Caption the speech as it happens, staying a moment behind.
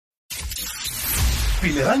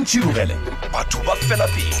pele ga Ntshirogele batho ba fela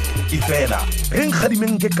pele efela ge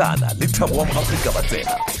nkgadimeng ke kana le Thabo wa Afrika ba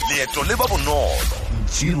tsena leeto le ba bonolo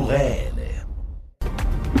Ntshirogele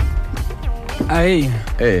ai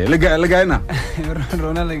le ga ena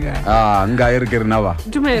rona le ga nga ere ke rena ba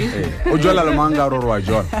dumela o jola le manga ro wa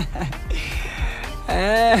jola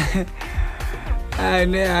ai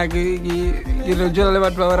ne a ke lo jola le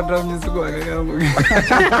batho ba rata music wa ka mo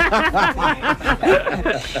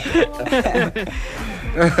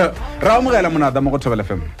ra mo gela Monada mo go Thobela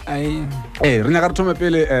FM ai re nya ka re thome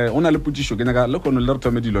pele ona le putisho ke nya ka le kono le re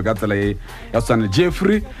thome dilo ka tsela e ya tsana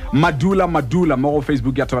Jeffrey Madula mo go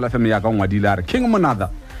Facebook ya Thobela FM ya ka ngwadile are King Monada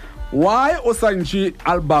why o santshi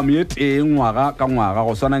album ye teng ngwaga ka ngwaga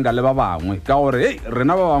go swana nga le ba bangwe ka gore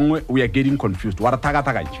rena ba bangwe we are getting confused wa re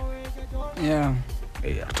thaka yeah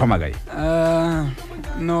re thoma gae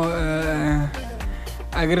no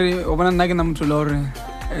agre o bona nna ke na motho le gore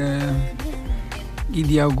ke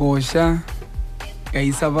dia gosha ka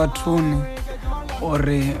isa bathone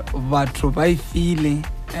ore batho ba ifile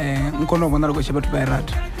nkono bona re go sheba batho ba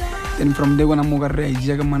irata then from there gona mo ga re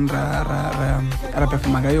ja ka man ra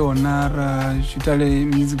performa ga yona ra shoota le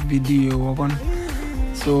music video wa bona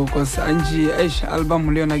so cause anji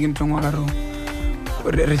album le yona ke ntongwa ga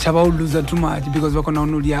re chaba o lose too much because we kona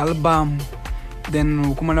no di album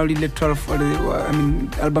then kuma na le 12 I mean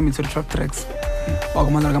album is 12 tracks wa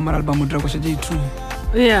kuma na ga mara album dra ko shaje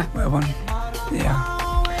 2 yeah yeah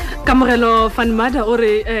Kamogelo fan mada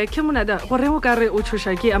ore ke Monada gore o ka re o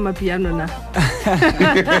tshosha ke ama piano na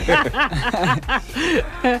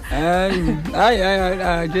ai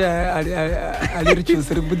re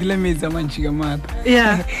tshose re budile metsa mantshi ka mata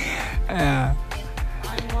yeah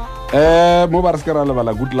mo ba re ska ra le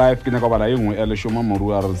bala good life ke nya ka bala engwe ele shoma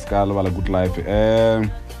moru a re ska le bala good life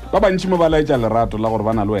ba bantši mo ba laetša lerato la gore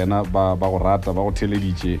bana le wena ba go rata ba go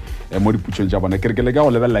theleditše mo diputšong tša bona ke re ke le ka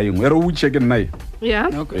go lebelela engwe re o tšhe ke nna e yeah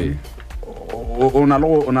okay o na le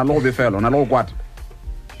go befela o na le go kwata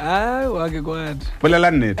wa ke kwata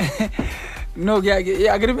bolela nnete no ke a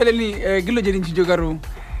ke re peleli ke lo je dintšhitšo ka ro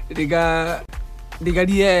di ka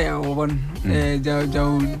diea o bona ja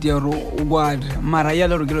ro o kwata mara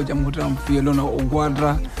ya le ro ke lo ja motho a mfie lona o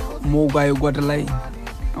kwata mo ka e kwata line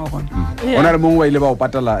ona le mongwe wa ile ba o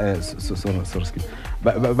patala sorry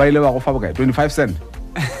ba ile ba go fa bokae 25 cent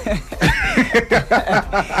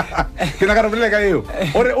ke na ka re bile ka eo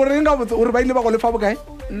o re nga botse o re ba ile ba go le fa bokae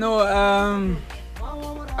no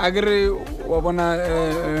agre wa bona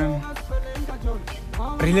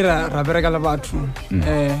re ile ra bereka le batho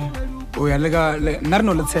o ya le ka nna re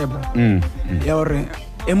no le tsheba ya gore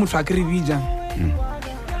motho a ke re bija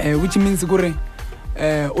which means gore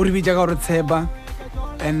o re bija ka gore tsheba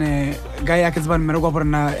and guy akits ban mero go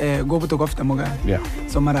borna go buto go fita moga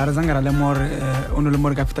so mara re zanga ra le more ono le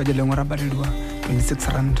more ka fita je le ngora ba dilwa 26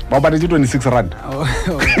 rand ba ba di 26 rand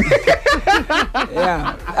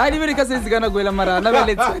yeah a di bere ka se zigana go ela mara na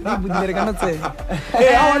bele di budile kana tse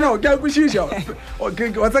no ke ku shisha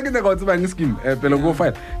okay wa tsaka ka tsba ng scheme pele go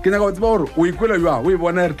file ke nya ka tsba gore o ikwela yo o e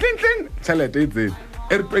bona re clean chalete itse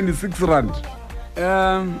 26 rand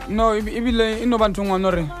no ibile ino bantu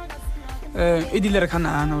ngwana re idile re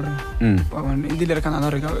kana ana re idile re kana ana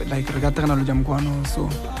re like re ga tegana lo jam kwano so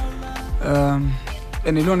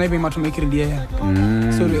and lo na be matho make re dia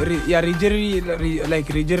so ya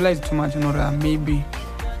realize too much no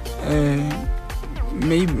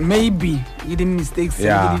maybe you did mistakes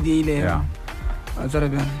yeah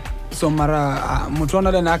so mara motho ona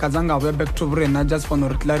le na ka zanga go back to brena just for no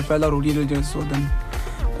clarify la rodile just so then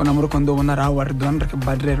ona mo re kondo bona ra wa re don re ke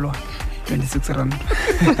badrelwa 26 rand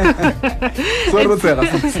so tsega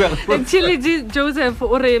Chile Joseph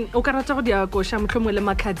ore o ka rata go dia go sha motlhomo le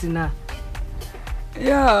makadina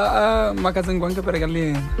yeah makazeng gwang ke pereka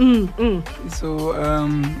le so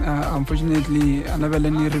unfortunately anabela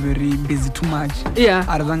ni very busy too much yeah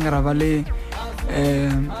ara zanga vale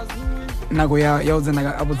nago ya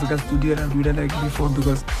uzena abotsa studio ra dula like before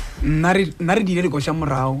because nari dile go sha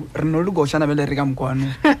morao re no le go sha na bele re ka mkwano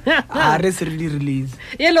a re se release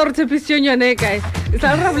ye lo re tshepisong yone kae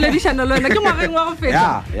sa re bole dishano le wena ke ngwageng wa go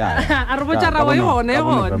feta a re botsa ra wa yone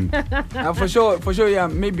for sure yeah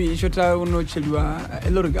maybe shota uno chelwa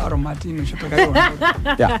elori ga aromati no shota ka yona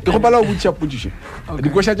yeah ke go bala o butša putishe di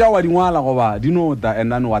kwesha tša wa dingwala go ba di no da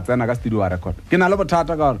and then wa tsena ka studio wa record ke na le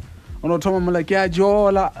bothata ka ono thoma mola ke a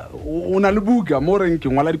jola o na le buka mo reng ke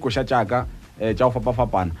ngwala dikosha tšaka tša go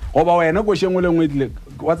fapafapana go ba wena ko shengwe le ngwe dile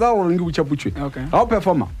wa tsa gore nge butša putšwe ga o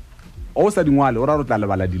performa o sa dingwale o ra re tla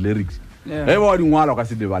lebala di lyrics ge ba wa dingwala o ka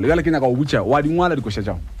se lebale jale ke nyaka go butša wa dingwala dikosha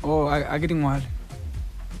tšago a ke dingwale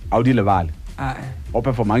a o di lebale o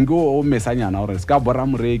performa nke o mesanyana gore se ka bora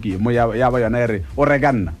moreki mo ya ba yona ere o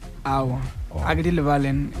reka nna awa a ke di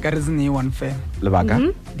lebalen ka reason e one fair lebaka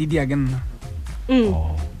di dia ke nna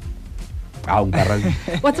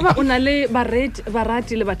wa tseba o na le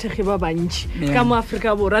barati le bathegi ba bantši ka mo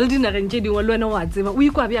Afrika Borwa le dinageng tše dingwe le wena wa tseba o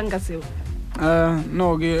ikwa bjang ka seo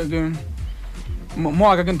no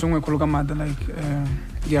mo aka ke ntho ngwe kholo ka mata like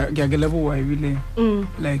ke a ke leboa ebile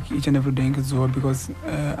like each and every day ke tsoa because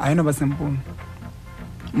I know ba simple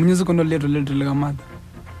music no le ka mata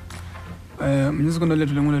music no le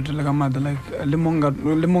ka mata like le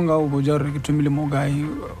monga o bo jare ke thomile mo guy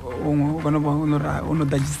o bona ba o no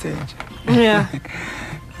dajiseje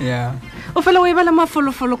yeah o fela o e bala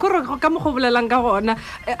mafolofolo gore ka mo go bolelang ka gona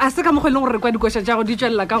a se ka mo go leng gore kwa dikosha tša go di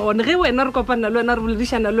tswella ka gone ge wena re kopana le wena re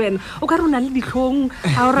boledišana le wena o ka re o na le ditlhong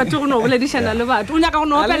ga o rate go no boledišana le batho o nyaka go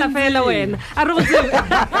no opela fela wena a re go tsebe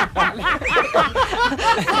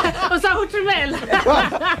o sa go tumela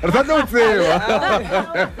re sa tlo tseba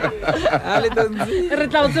re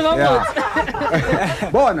tla o tseba botse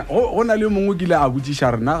bona go na le mongwe kile a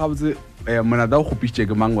botsiša rena ga botse Monada o gopisitše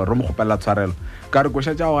ke mang re mo gopela tshwarelo ka re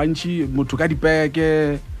koša tša gantši motho ka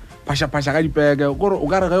dipeke phasha ka dipeke gore o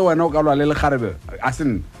ka re ge wena o ka lwa le lekgarebe a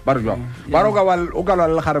sen ba re jwang ba re o ka lwa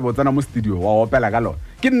le lekgarebe o tsena mo studio wa opela ka lona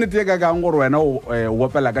ke nnete e ka kang gore wena o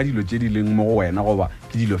opela ka dilo tše di leng mo go wena goba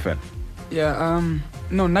ke dilo fela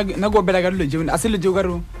no nna ke opela ka dilo tšeo a se dilo tšeo ka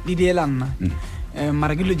re di diela nna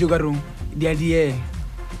mara ke dilo tšeo ka re di a diega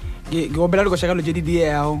ke opela dikoša ka dilo tše di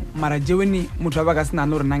diegago mara jeone motho ba ba ka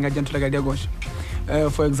senane gore nang ka janthola ka diakoša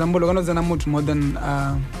for example o ka no tsena motho more than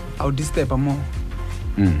ao disturba mo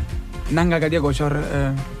nanga ka diakoša gore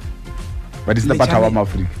ba disturba thaba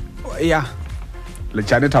maafrika ya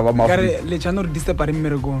lechane thaba maafrika lechane gore disturba re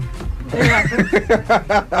mmerekong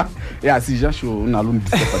ya sija sho o na lo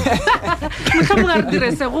disturba motlhomoga re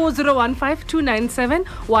direse go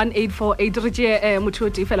 015-297-1848 re tšee motho o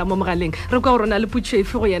tee fela mo mogaleng re kwa gore na le putšo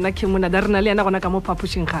efe go yena ke Monada re na le yena gona ka mo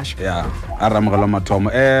phapošeng kgašo ya a ramogela mathomo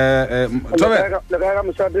Tobe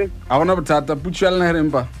a gona bothata putšo ya lena here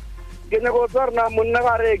mpa ke nyako tswa rena monna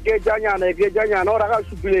ga re ke janyana ora ga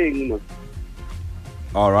supileng mo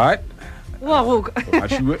all right wa go a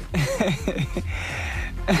shiwe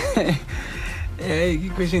ke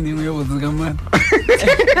question engwe yo botse ka mata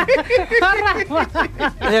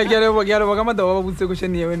ke a lebo ka mata ba botse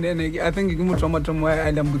question eo and I think ke motho wa mathomo a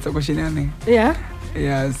ile mbotsa question ya neng yeah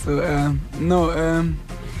so no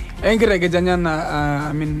ke re ke janyana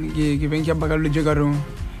I mean ke ben ke baka lo joka ro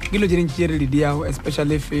ke lo jeng tšere le diao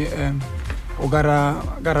especially if o gara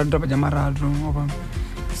drop ja marado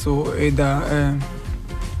so either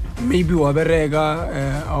maybe wa bereka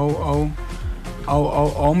au ba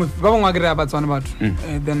bangwe a kry-a batswana batho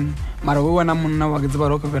then mara o wena monna wa ke tseba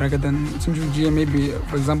re o ke bereka then tshintse maybe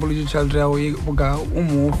for example o child ya o ka o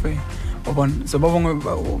mofe o bona so ba bangwe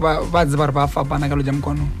ba tseba re ba fapana ka lo ja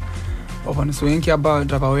mkono o bona so enke ba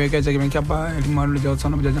draba o ke ja ke benke ba di malo ja o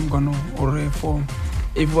tsana ba ja mkono o re for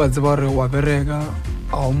if wa tseba re wa bereka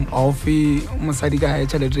au fi mosadi ka ha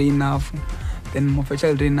tšhelete enough then mo fa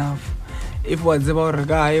tšhelete enough if wa tseba re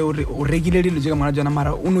ka ha o rekile dilo tse ka mona jana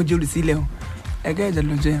mara o no je le sileo okay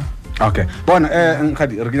bona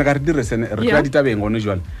nkgadi re ke ka re dire sene re tla ditabeng gone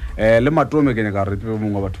jwale le matome ke ka re tebe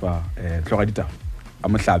mongwe batho ba tloga ditaba a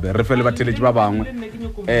mohlabe re fele batheletši ba bangwe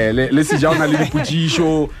le sija o na le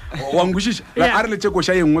dipotšišo wa nkwešiša a re le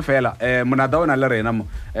tšekoša ye nngwe fela Monada o na le rena mo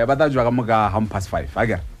ba tla jwa ka mo ka 5:30 a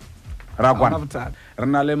kere ra kwana re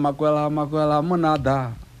na le makwela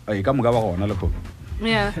Monada ka moka ba gona le kgobe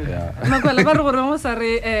makwela ba re gore mo sa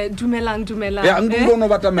re dumelang ya nko no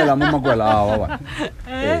batamela mo makwela a wa bana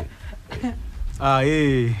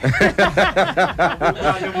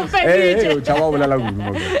o tšaba bolela kudu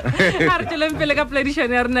makwela a re tšeleng pele ka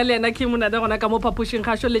poledišano ya rena le yena ke Monada gona ka mo phapošeng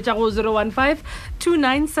kgašo le tša go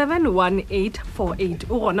 015-297-1848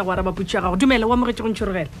 o gona go araba putšo ya gago dumela wa mogetše go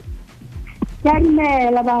Ntshirogele ya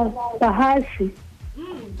dumela bahasi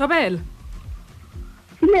Tobela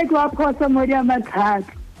ne ke wa phosa mo dia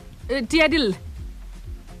mathata tia dille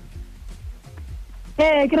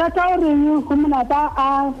ke rata gore go Monada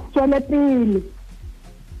a tswele pele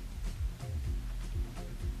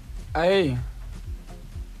ai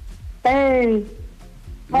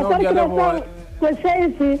no ke lebo ko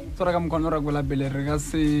sefe tsora ka mkono ra gola pele re ka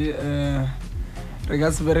se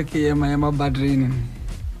bere ke ema badrene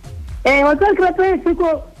wa tswa ke rata se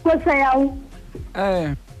ko sa yao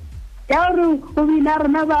ya re go bina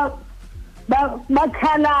rena ba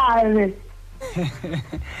khalare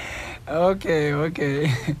okay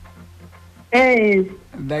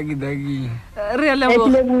dagi re a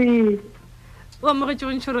leboga wa mogetše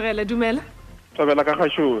go Ntshirogele dumela Tobela ka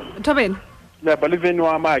kgašo Tobela ya baliveni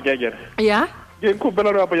wa magegere ya ke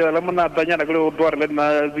nkopela re apaya la Monada nyana ke le dwar le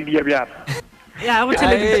na zidia bya ya go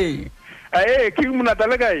tele ke Monada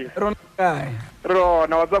le kae Rona kae?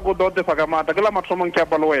 Rona wa tsa go dote fa ka mata ke la mathomong ke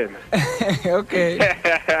apalo wena Okay.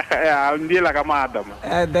 ya ndila ka mata ma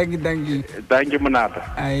Thank you. Monada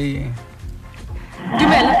Ai.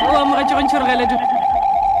 Dumela o mo ga Ntshirogele du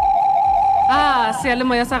se le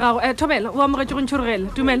moya sa gago Thobela o mo ga Ntshirogele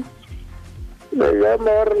dumela ya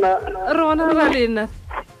morna rona ra lena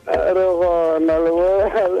re gona le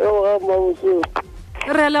wa mausu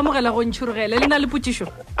re la mogela go Ntshirogele le na le putisho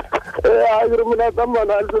a re Monada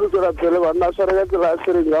mana a tsere tsora pele ba na sore ka tsela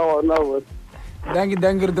sere ga ona bo Thank you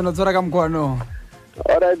re tona tsora ka mkhwano.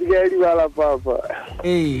 ora di bala papa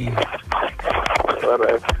ora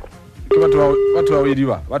ke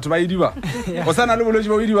batho ba idiba o sana le bolwetse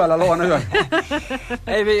ba idiba la gona jwa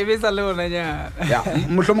be sa le ona nya ya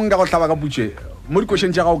mohlomong ka go hlaba ka putše mo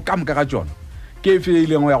di-question tša gago ka moka ga tsona ke efe e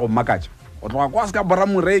ileng go ya go makatša o tloga kwa se ka bora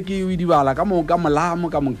moreki o idibala ka moka molamo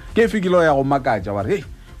ka moka ke efe kile go ya go makatša bare hei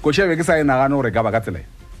koša be ke sa e nagane gore ka ba ka tsela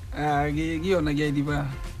ke yona ke a diba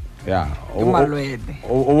ya ke malwete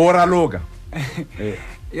o bo raloka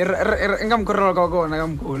nka mkorelo ka kona ka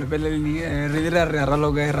mkholo pele re dira re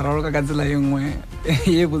raloka ka tsela e nngwe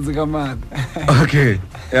e botse ka mata okay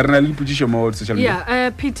re na le dipotsišo mo social media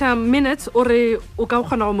Peter Minutes o re o ka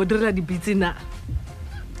kgona go mo direla dipitse na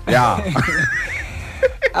ya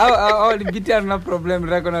di biti are no problem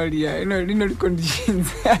ra kona dia no conditions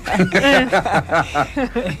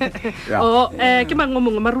ke mang o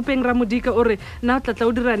mongwe marupeng ra modika o re na o tlatla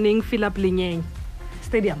o dira neng Philip Lenyeng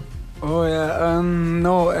stadium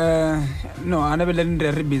no ana bele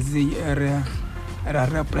re busy re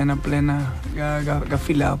plana ga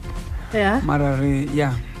fill up mara re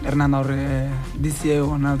na re this year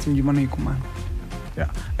ona tshimjimano ikumana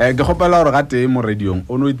ke gopela gore ga tee mo radiong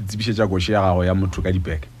o no itsebišetša koše ya gago ya motho ka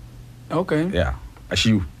dipeke okay a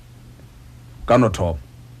šiu ka no top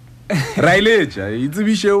ra iletša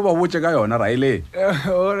itsebiše o ba botse ka yona ra iletša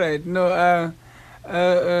all right no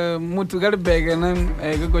motho ka dipeke na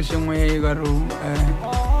ke koše ngwe e karo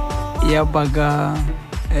ya baka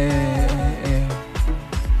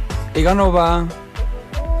e ka no ba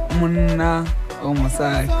monna o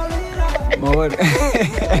mosadi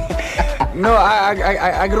no a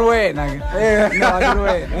agree wena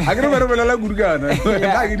a ke re bolela gurukana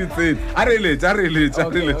ka ke ditsene a re eletša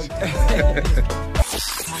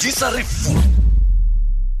di sa re fu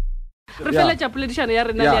re fela tša poledišano ya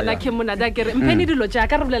rena le yena ke Monada ke re mpheni dilo tša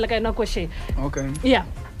ka re bolela ka yena koše okay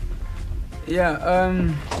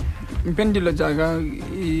mpheni dilo tša ka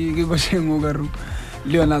ke košeng o ka ru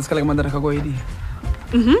le yona a se ka la ke mandara ka koedi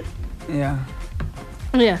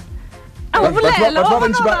batho ba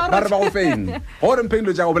bantši ba re ba go feng gore mpheng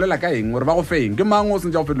dilo tša go bolela ka eng gore ba go feng ke mang o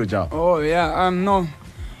sentša go fe dilo tšago no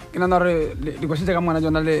ke nana gore dikošeng tša ka mona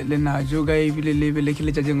tsona le najo ka ebile le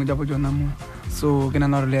belekile tša jengwe tša po tsona mo so ke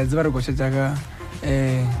nana gore le a tseba re koša tša ka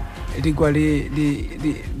di kwa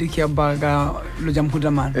di kiaba ka lo tša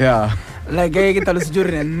mokhutamana like ke tlhalositse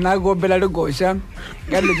gore nna ko bela le koša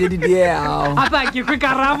ka dilo tše di dieao apa ke kwe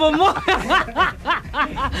karabo mo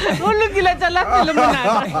o lokile tša la pele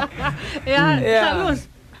Monada tlhalos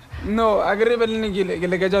no a ke re bele ne ke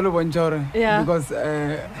le ka jalo bontšha gore because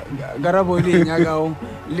karabo e le nyakao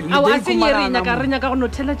ao a senye re nyaka go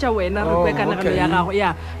nothela tša wena re kwe kanagano ya gago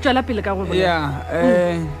tšwela pele ka go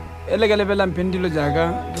e le ka lebela mpheng dilo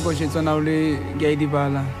jaaka ke koše tsona o le ke a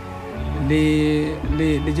edibala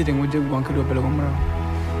le tše dingwe tše buang ke dio pele ko morago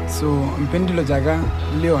so mpheng dilo jaaka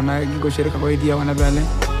le yona ke koše re ka kwa edia gona bjale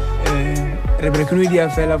re bere ke no edia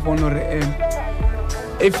fela fono gore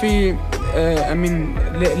if I mean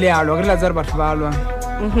le alwa ke re la tsa re batho ba alwa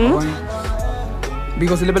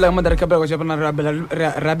because le bela ka madara ka bela koša bona ra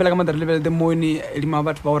bela ka madara le bela de mone e dima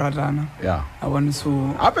batho ba o ratana a bone so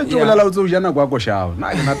ape tse bolela o tse o jana kwa košao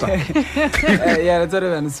na ke nata le tsa re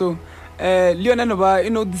bana so le yona no ba e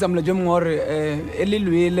no disa mola jo mongwe gore e le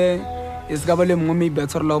lwele e se ka ba le mongwe maybe a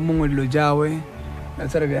tshwarela o mongwe dilo jawe la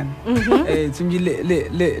tsa re bjana tshimji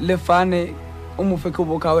le fane o mo fe ko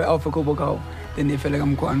bokawe a o fe ko bokawe then e fele ka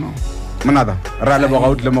mokwana Monada ra le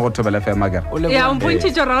boga o tle mo go Thobela FM agere o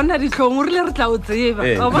mpontšitše ra ona ditlhong o rile re tla o tseba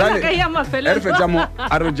o bona ka ya mafele re fetša mo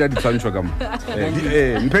a re ja ditshwantšho ka mo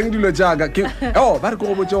mpheng dilo jaaka ba re ke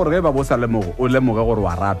go botse gore ge ba bo sa lemogo o lemoge gore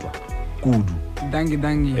wa ratwa kudu dangi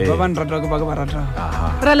ba ba nrata ke ba ke ba rata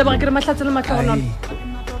ra leboga ke re mahlatse le matlhagonona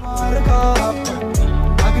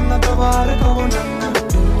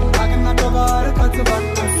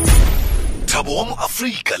Thabo wa mo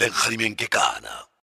Afrika le nkgadimeng ke kana